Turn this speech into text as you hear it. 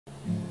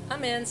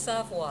I'm Anne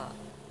Savoy,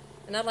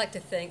 and I'd like to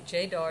thank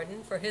Jay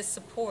Dardenne for his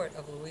support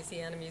of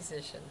Louisiana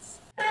musicians.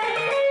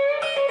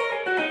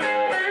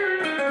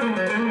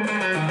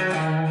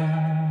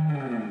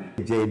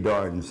 Jay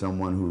Dardenne,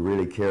 someone who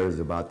really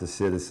cares about the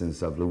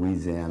citizens of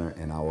Louisiana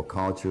and our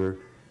culture,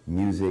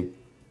 music,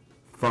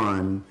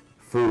 fun,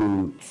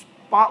 food.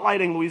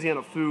 Spotlighting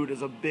Louisiana food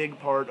is a big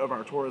part of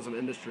our tourism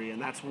industry,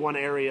 and that's one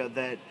area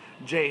that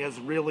Jay has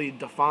really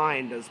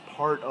defined as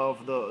part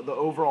of the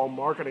overall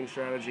marketing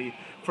strategy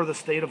for the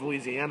state of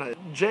Louisiana.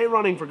 Jay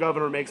running for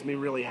governor makes me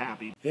really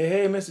happy.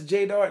 Hey, Mr.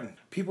 Jay Dardenne.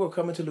 People are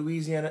coming to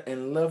Louisiana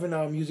and loving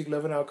our music,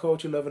 loving our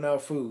culture, loving our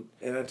food.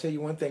 And I'll tell you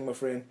one thing, my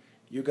friend,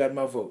 you got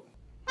my vote.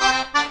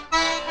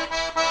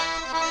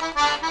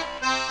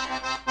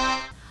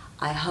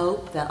 I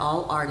hope that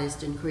all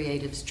artists and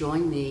creatives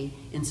join me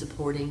in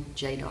supporting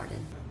Jay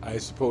Dardenne. I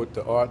support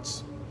the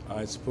arts.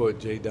 I support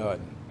Jay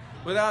Dardenne.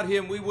 Without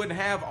him, we wouldn't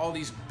have all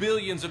these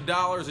billions of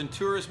dollars in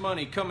tourist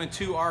money coming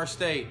to our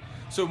state.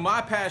 So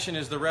my passion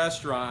is the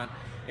restaurant,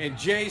 and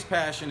Jay's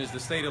passion is the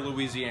state of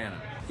Louisiana.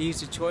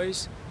 He's the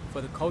choice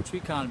for the culture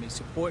economy.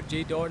 Support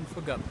Jay Dardenne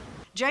for governor.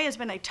 Jay has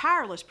been a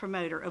tireless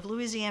promoter of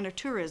Louisiana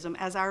tourism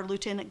as our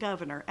lieutenant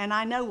governor, and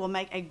I know will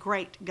make a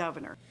great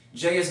governor.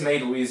 Jay has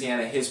made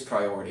Louisiana his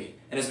priority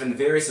and has been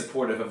very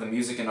supportive of the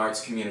music and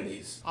arts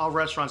communities. All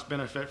restaurants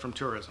benefit from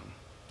tourism,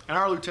 and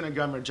our lieutenant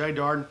governor, Jay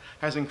Dardenne,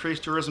 has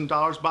increased tourism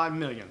dollars by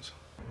millions.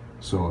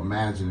 So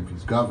imagine if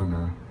he's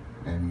governor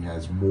and he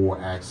has more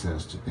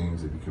access to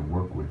things that he can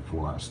work with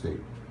for our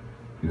state.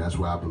 That's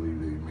why I believe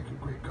that he'd make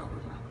a great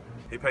governor.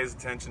 He pays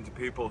attention to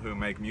people who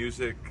make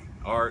music,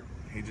 art.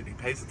 He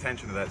pays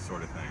attention to that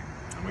sort of thing,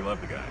 and we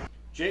love the guy.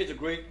 Jay is a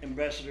great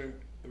ambassador,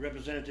 a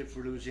representative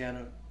for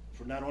Louisiana,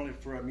 for not only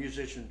for our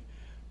musicians,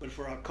 but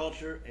for our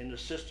culture and the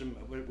system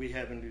of what we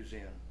have in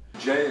Louisiana.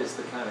 Jay is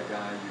the kind of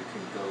guy you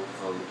can go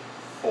vote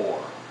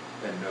for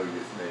and know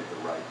you've made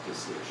the right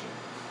decision.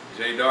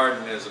 Jay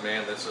Dardenne is a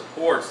man that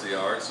supports the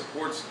arts,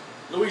 supports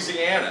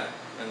Louisiana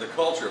and the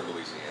culture of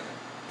Louisiana.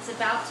 It's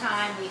about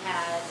time we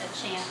had a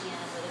champion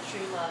with a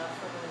true love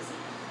for Louisiana.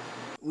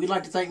 We'd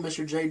like to thank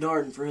Mr. Jay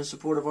Dardenne for his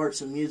support of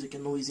arts and music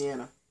in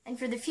Louisiana. And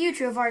for the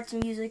future of arts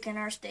and music in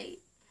our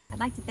state. I'd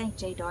like to thank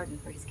Jay Dardenne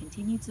for his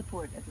continued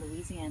support of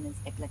Louisiana's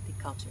eclectic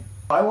culture.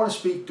 I want to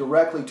speak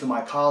directly to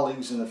my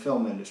colleagues in the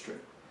film industry.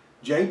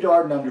 Jay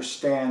Dardenne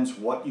understands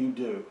what you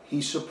do.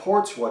 He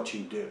supports what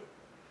you do.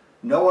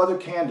 No other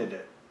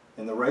candidate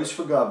in the race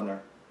for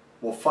governor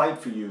will fight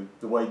for you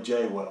the way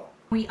Jay will.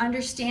 We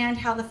understand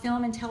how the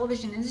film and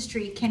television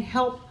industry can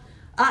help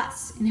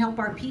us and help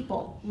our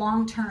people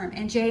long term,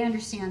 and Jay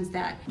understands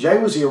that. Jay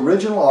was the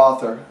original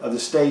author of the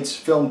state's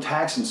Film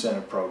Tax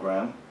Incentive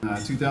Program.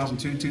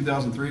 2002,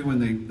 2003,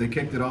 when they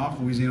kicked it off,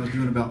 Louisiana was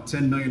doing about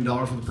 $10 million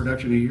worth of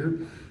production a year.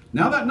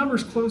 Now that number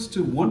is close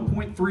to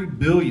 $1.3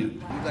 billion.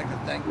 We'd like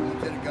to thank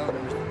Lieutenant Governor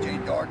Mr. Jay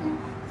Dardenne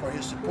for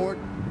his support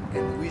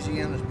in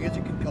Louisiana's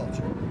music and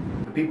culture.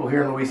 The people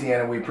here in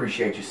Louisiana, we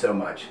appreciate you so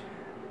much.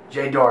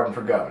 Jay Dardenne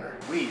for governor.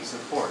 We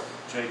support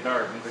Jay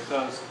Dardenne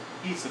because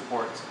he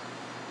supports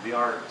the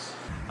arts.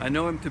 I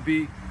know him to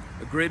be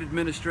a great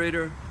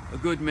administrator, a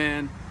good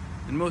man,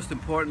 and most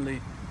importantly,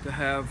 to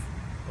have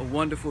a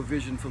wonderful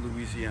vision for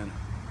Louisiana.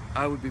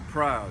 I would be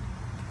proud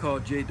to call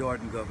Jay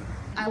Dardenne governor.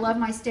 I love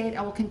my state.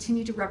 I will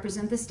continue to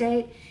represent the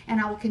state,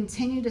 and I will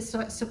continue to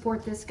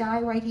support this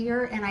guy right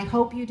here, and I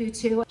hope you do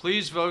too.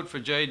 Please vote for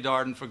Jay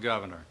Dardenne for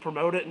governor.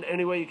 Promote it in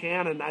any way you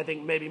can, and I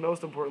think maybe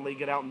most importantly,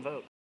 get out and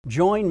vote.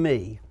 Join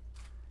me,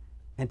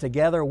 and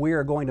together we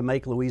are going to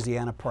make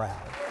Louisiana proud.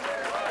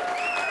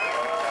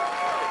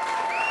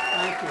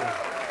 Thank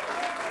you.